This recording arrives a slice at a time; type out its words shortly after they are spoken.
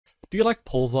Do you like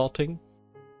pole vaulting?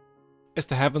 Is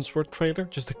the Heavensward trailer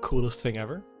just the coolest thing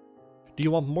ever? Do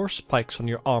you want more spikes on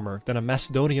your armor than a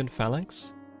Macedonian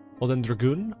phalanx? Well then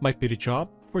Dragoon might be the job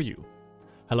for you.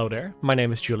 Hello there, my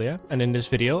name is Julia, and in this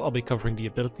video I'll be covering the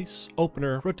abilities,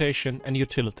 opener, rotation and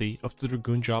utility of the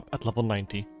Dragoon job at level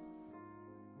 90.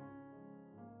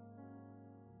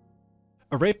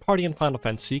 A raid party in Final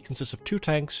Fantasy consists of 2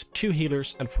 tanks, 2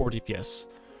 healers and 4 DPS.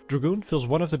 Dragoon fills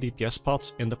one of the DPS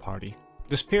spots in the party.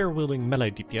 The spear-wielding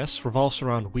melee DPS revolves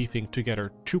around weaving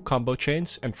together 2 combo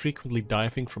chains and frequently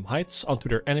diving from heights onto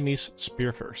their enemy's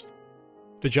spear first.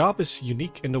 The job is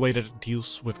unique in the way that it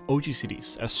deals with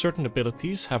OGCDs, as certain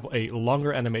abilities have a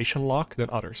longer animation lock than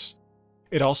others.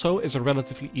 It also is a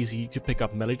relatively easy to pick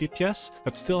up melee DPS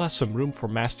that still has some room for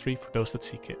mastery for those that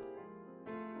seek it.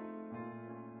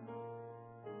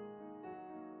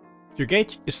 Your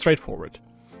gauge is straightforward.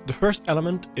 The first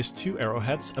element is 2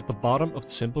 arrowheads at the bottom of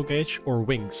the simple gauge or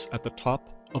wings at the top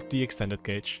of the extended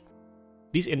gauge.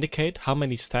 These indicate how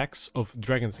many stacks of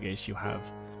Dragon's Gauge you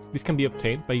have. These can be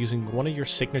obtained by using one of your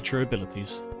signature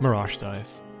abilities, Mirage Dive.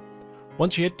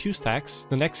 Once you hit 2 stacks,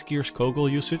 the next gear's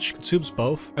Kogel usage consumes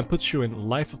both and puts you in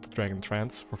Life of the Dragon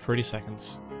trance for 30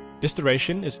 seconds. This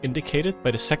duration is indicated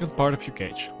by the second part of your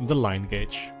gauge, the line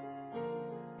gauge.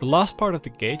 The last part of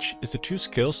the gauge is the 2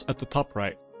 skills at the top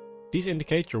right. These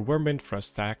indicate your Wormwind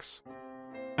Thrust stacks.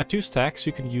 At 2 stacks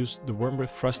you can use the Wormwind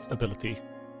Thrust ability.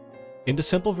 In the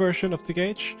simple version of the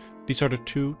gauge, these are the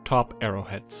 2 top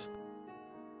arrowheads.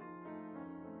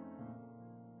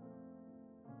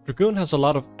 Dragoon has a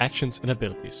lot of actions and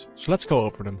abilities, so let's go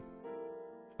over them.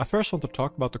 I first want to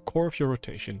talk about the core of your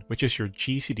rotation, which is your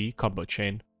GCD combo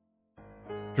chain.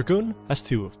 Dragoon has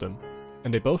 2 of them,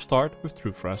 and they both start with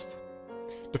True Thrust.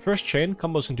 The first chain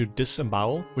combos into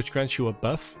Disembowel, which grants you a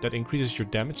buff that increases your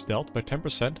damage dealt by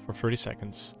 10% for 30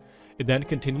 seconds. It then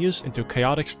continues into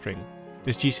Chaotic Spring.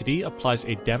 This GCD applies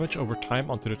a damage over time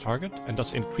onto the target and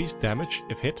does increased damage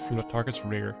if hit from the target's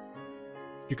rear.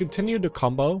 You continue the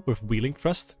combo with Wheeling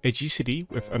Thrust, a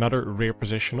GCD with another rear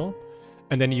positional,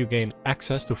 and then you gain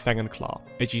access to Fang and Claw,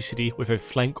 a GCD with a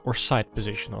flank or side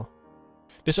positional.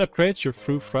 This upgrades your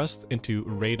Through Thrust into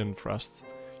Raiden Thrust.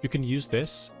 You can use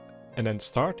this and then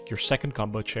start your second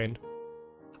combo chain.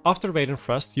 After Raiden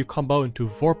Thrust, you combo into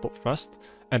Vorpal Thrust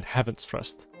and Heaven's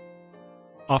Thrust.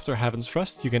 After Heaven's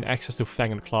Thrust, you gain access to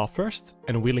Fang and Claw first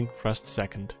and Wheeling Thrust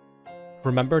second.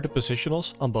 Remember the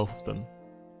positionals on both of them.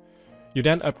 You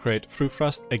then upgrade Through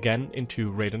Thrust again into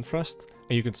Raiden Thrust,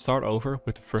 and you can start over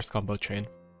with the first combo chain.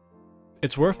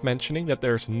 It's worth mentioning that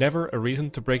there is never a reason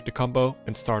to break the combo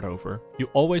and start over. You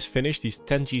always finish these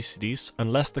 10 GCDs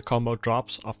unless the combo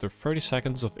drops after 30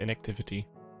 seconds of inactivity.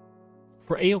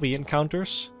 For AoE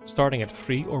encounters, starting at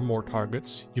 3 or more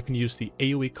targets, you can use the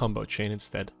AoE combo chain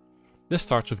instead. This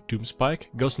starts with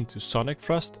Doomspike, goes into Sonic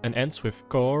Thrust and ends with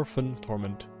Coorphan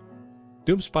Torment.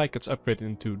 Doomspike gets upgraded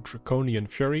into Draconian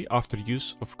Fury after the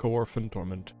use of Coorphan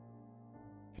Torment.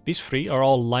 These 3 are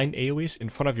all line AoEs in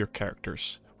front of your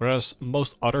characters, whereas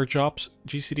most other jobs'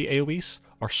 GCD AoEs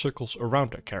are circles around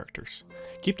their characters.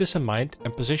 Keep this in mind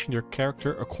and position your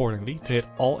character accordingly to hit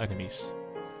all enemies.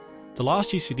 The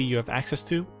last GCD you have access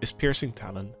to is Piercing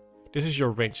Talon. This is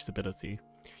your ranged ability.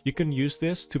 You can use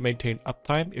this to maintain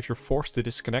uptime if you're forced to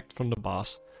disconnect from the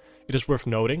boss. It is worth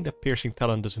noting that Piercing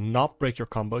Talon does not break your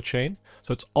combo chain,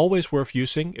 so it's always worth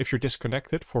using if you're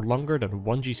disconnected for longer than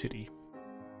 1 GCD.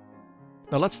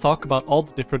 Now let's talk about all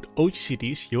the different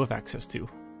OGCDs you have access to.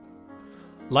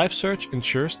 Life Surge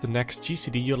ensures the next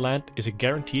GCD you land is a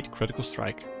guaranteed critical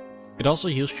strike. It also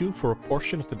heals you for a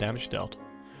portion of the damage dealt.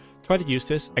 Try to use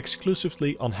this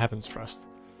exclusively on Heaven's Thrust.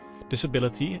 This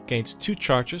ability gains 2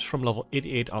 charges from level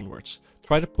 88 onwards.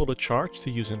 Try to pull the charge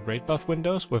to use in raid buff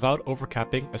windows without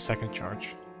overcapping a second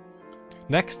charge.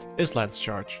 Next is Lance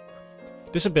Charge.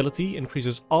 This ability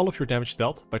increases all of your damage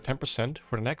dealt by 10%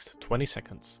 for the next 20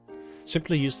 seconds.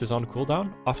 Simply use this on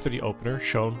cooldown after the opener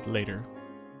shown later.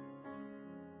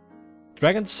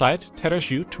 Dragon's Sight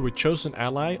tethers you to a chosen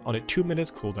ally on a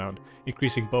 2-minute cooldown,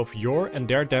 increasing both your and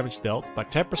their damage dealt by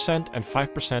 10% and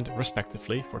 5%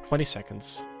 respectively for 20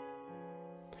 seconds.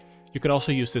 You can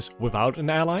also use this without an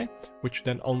ally, which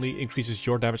then only increases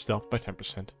your damage dealt by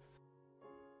 10%.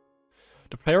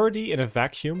 The priority in a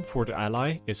vacuum for the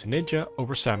ally is Ninja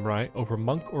over Samurai over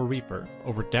Monk or Reaper,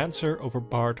 over Dancer over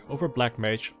Bard, over Black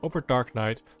Mage, over Dark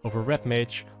Knight, over Red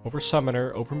Mage, over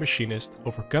Summoner, over Machinist,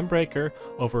 over Gunbreaker,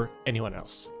 over anyone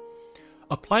else.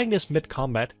 Applying this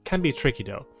mid-combat can be tricky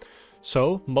though,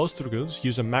 so most Dragoons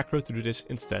use a macro to do this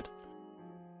instead.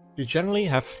 You generally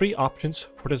have 3 options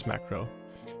for this macro.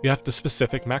 You have the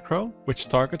specific macro, which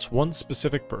targets one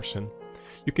specific person.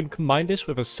 You can combine this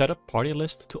with a setup party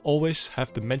list to always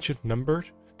have the mentioned number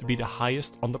to be the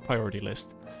highest on the priority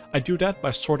list. I do that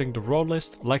by sorting the row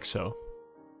list like so.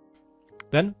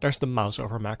 Then there's the mouse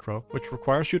over macro, which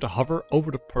requires you to hover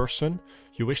over the person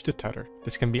you wish to tether.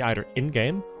 This can be either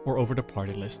in-game or over the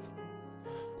party list.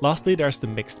 Lastly, there's the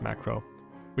mixed macro,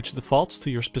 which defaults to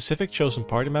your specific chosen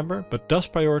party member, but does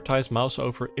prioritize mouse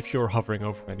over if you are hovering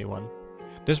over anyone.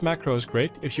 This macro is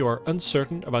great if you are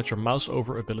uncertain about your mouse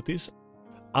over abilities.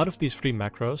 Out of these three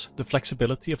macros, the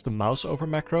flexibility of the mouse over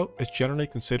macro is generally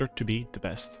considered to be the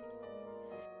best.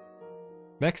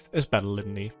 Next is Battle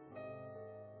Litany.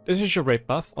 This is your raid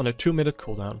buff on a 2-minute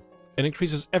cooldown. It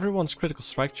increases everyone's critical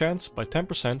strike chance by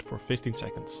 10% for 15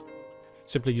 seconds.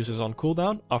 Simply use this on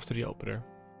cooldown after the opener.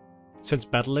 Since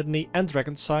Battle Litany and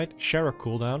Dragon's Sight share a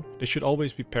cooldown, they should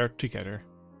always be paired together.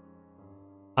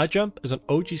 High Jump is an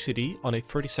OGCD on a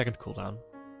 30-second cooldown.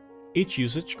 Each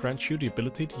usage grants you the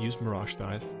ability to use Mirage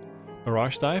Dive.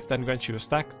 Mirage Dive then grants you a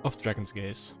stack of Dragon's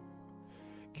Gaze.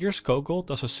 Gear's Kogel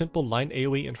does a simple line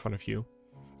AoE in front of you.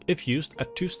 If used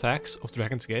at 2 stacks of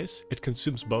Dragon's Gaze, it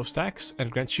consumes both stacks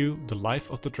and grants you the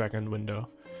Life of the Dragon window,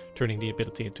 turning the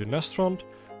ability into Nestrond,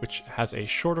 which has a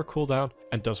shorter cooldown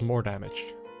and does more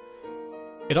damage.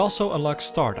 It also unlocks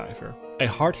Star Diver, a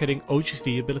hard-hitting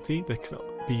OGCD ability that can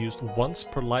be used once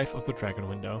per Life of the Dragon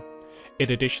window.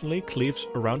 It additionally cleaves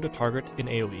around the target in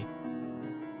AoE.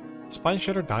 Spine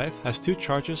Shatter Dive has 2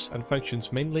 charges and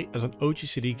functions mainly as an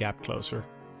OGCD gap closer.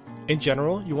 In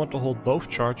general, you want to hold both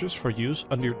charges for use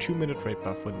under your 2-minute raid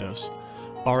buff windows.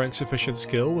 Barring sufficient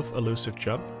skill with Elusive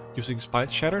Jump, using Spine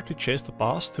Shatter to chase the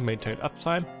boss to maintain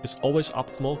uptime is always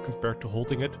optimal compared to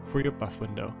holding it for your buff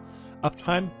window.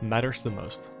 Uptime matters the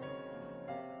most.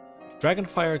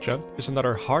 Dragonfire Jump is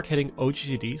another hard-hitting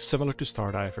OGCD similar to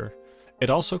Stardiver. It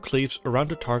also cleaves around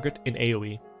the target in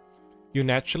AoE. You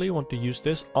naturally want to use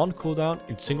this on cooldown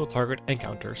in single target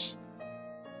encounters.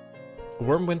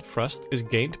 Wormwind Thrust is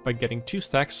gained by getting 2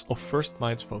 stacks of First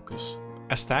Mind's Focus.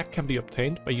 A stack can be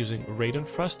obtained by using Raiden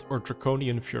Thrust or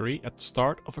Draconian Fury at the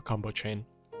start of a combo chain.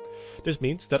 This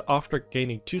means that after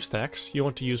gaining 2 stacks, you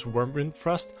want to use Wormwind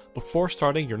Thrust before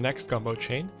starting your next combo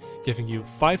chain, giving you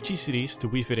 5 GCDs to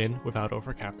weave it in without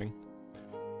overcapping.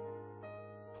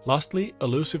 Lastly,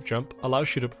 Elusive Jump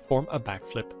allows you to perform a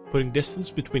backflip, putting distance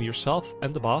between yourself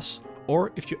and the boss,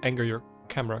 or if you angle your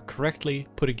camera correctly,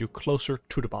 putting you closer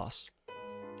to the boss.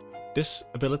 This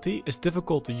ability is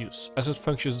difficult to use, as it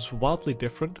functions wildly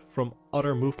different from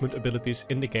other movement abilities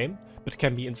in the game, but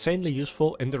can be insanely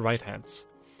useful in the right hands.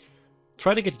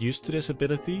 Try to get used to this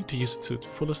ability to use it to its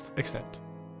fullest extent.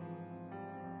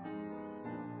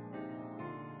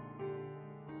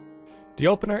 The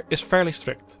opener is fairly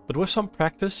strict, but with some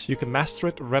practice you can master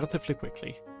it relatively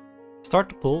quickly. Start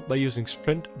the pull by using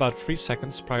Sprint about 3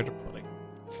 seconds prior to pulling.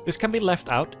 This can be left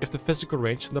out if the physical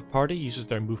range in the party uses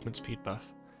their movement speed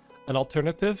buff. An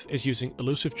alternative is using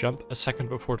Elusive Jump a second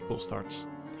before the pull starts.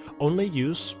 Only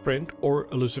use Sprint or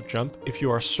Elusive Jump if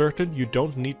you are certain you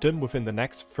don't need them within the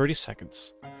next 30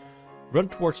 seconds. Run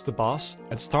towards the boss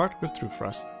and start with True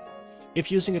Thrust.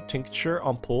 If using a Tincture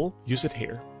on pull, use it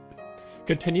here.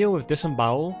 Continue with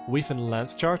Disembowel, weave in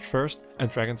Lance Charge first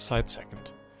and Dragon's Sight second.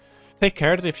 Take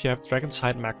care that if you have Dragon's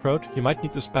Sight macroed, you might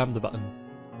need to spam the button.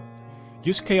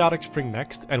 Use Chaotic Spring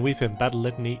next and weave in Battle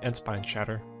Litany and Spine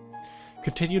Shatter.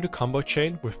 Continue the combo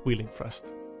chain with Wheeling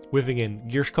Thrust, weaving in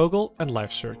Gear's Kogel and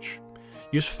Life Surge.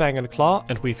 Use Fang and Claw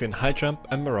and weave in High Jump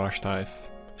and Mirage Dive.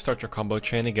 Start your combo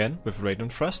chain again with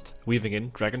Raiden Thrust, weaving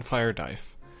in Dragonfire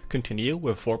Dive. Continue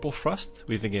with Vorpal Thrust,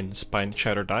 weaving in Spine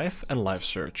Shatter Dive and Life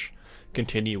Surge.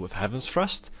 Continue with Heaven's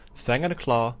Thrust, Fang and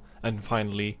Claw, and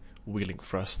finally Wheeling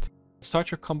Thrust. Start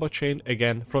your combo chain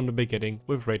again from the beginning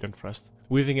with Raiden Thrust,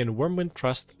 weaving in Wormwind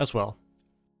Thrust as well.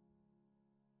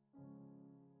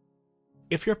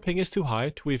 If your ping is too high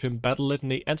to weave in Battle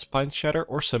Litany and Spine Shatter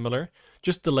or similar,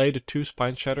 just delay the 2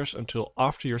 Spine Shatters until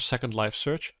after your second Life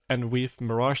Surge and weave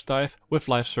Mirage Dive with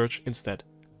Life Surge instead.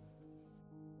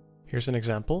 Here's an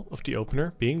example of the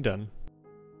opener being done.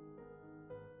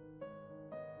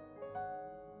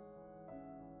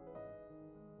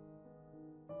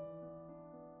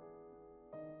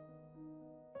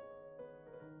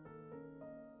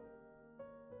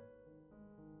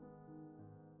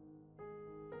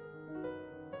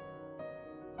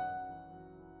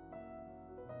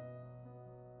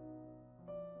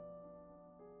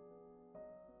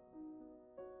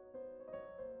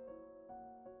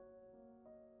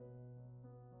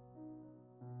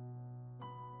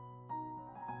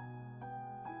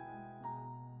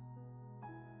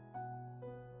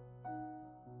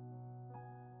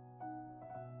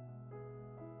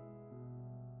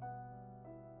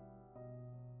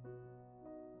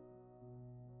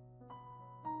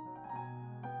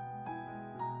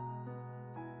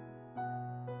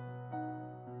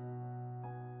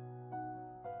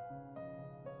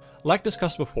 Like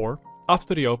discussed before,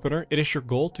 after the opener, it is your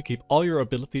goal to keep all your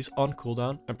abilities on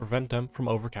cooldown and prevent them from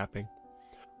overcapping.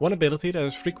 One ability that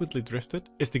is frequently drifted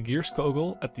is the Gears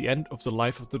Kogel at the end of the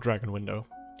life of the Dragon window.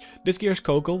 This Gears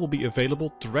Kogel will be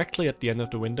available directly at the end of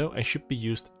the window and should be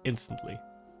used instantly.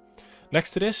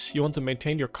 Next to this, you want to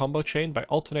maintain your combo chain by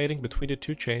alternating between the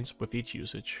two chains with each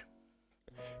usage.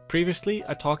 Previously,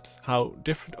 I talked how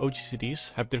different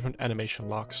OGCDs have different animation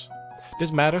locks.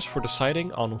 This matters for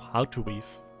deciding on how to weave.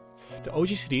 The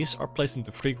OGCDs are placed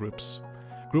into 3 groups.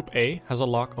 Group A has a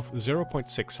lock of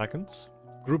 0.6 seconds,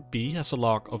 Group B has a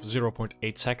lock of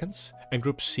 0.8 seconds, and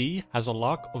Group C has a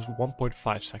lock of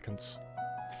 1.5 seconds.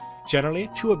 Generally,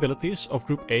 2 abilities of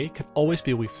Group A can always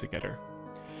be weaved together.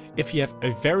 If you have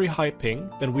a very high ping,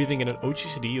 then weaving in an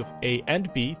OGCD of A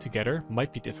and B together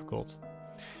might be difficult.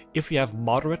 If you have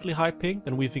moderately high ping,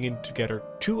 then weaving in together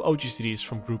 2 OGCDs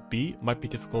from Group B might be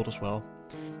difficult as well.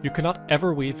 You cannot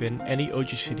ever weave in any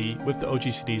OGCD with the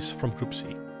OGCDs from Group C.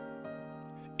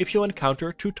 If you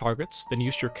encounter 2 targets, then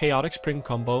use your Chaotic Spring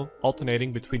combo,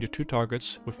 alternating between the 2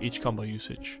 targets with each combo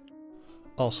usage.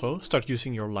 Also, start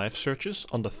using your life searches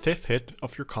on the 5th hit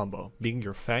of your combo, being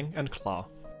your Fang and Claw.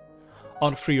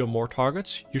 On 3 or more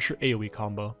targets, use your AoE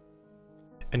combo.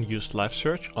 And use life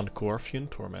search on Corfian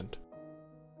Torment.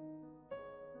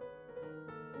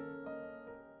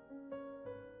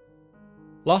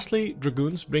 Lastly,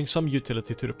 Dragoons bring some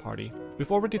utility to the party.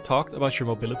 We've already talked about your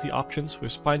mobility options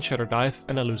with Spine Shatter Dive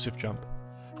and Elusive Jump.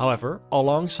 However,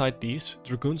 alongside these,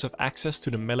 Dragoons have access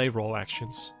to the melee roll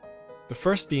actions. The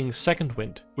first being Second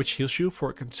Wind, which heals you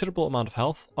for a considerable amount of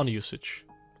health on usage.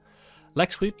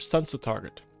 Leg Sweep stuns the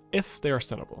target, if they are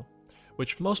stunnable,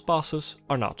 which most bosses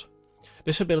are not.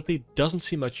 This ability doesn't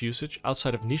see much usage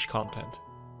outside of niche content.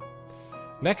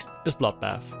 Next is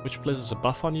Bloodbath, which places a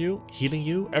buff on you, healing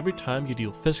you every time you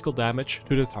deal physical damage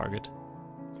to the target.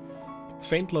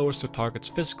 Feint lowers the target's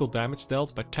physical damage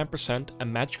dealt by 10%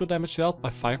 and magical damage dealt by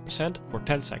 5% for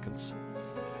 10 seconds.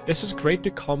 This is great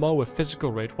to combo with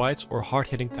physical raid wights or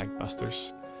hard-hitting tank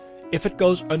busters. If it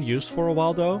goes unused for a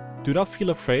while though, do not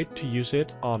feel afraid to use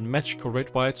it on magical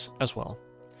raid wights as well.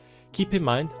 Keep in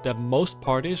mind that most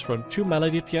parties run 2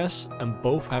 melee DPS and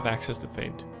both have access to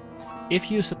Feint. If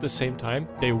used at the same time,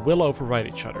 they will override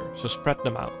each other, so spread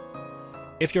them out.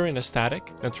 If you're in a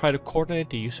static, then try to coordinate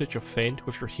the usage of Feint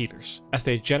with your healers, as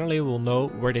they generally will know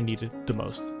where they need it the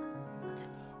most.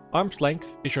 Arm's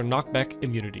Length is your knockback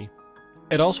immunity.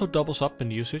 It also doubles up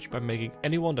in usage by making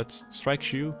anyone that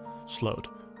strikes you slowed.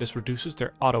 This reduces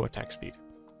their auto attack speed.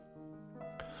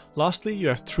 Lastly, you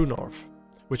have True North,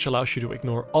 which allows you to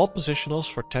ignore all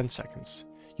positionals for 10 seconds.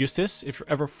 Use this if you're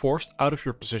ever forced out of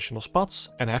your positional spots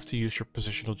and have to use your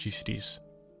positional GCDs.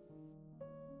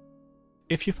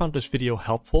 If you found this video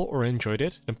helpful or enjoyed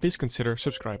it, then please consider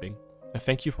subscribing, and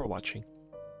thank you for watching.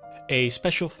 A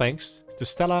special thanks to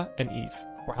Stella and Eve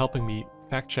for helping me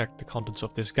fact check the contents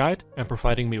of this guide and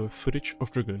providing me with footage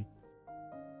of Dragoon.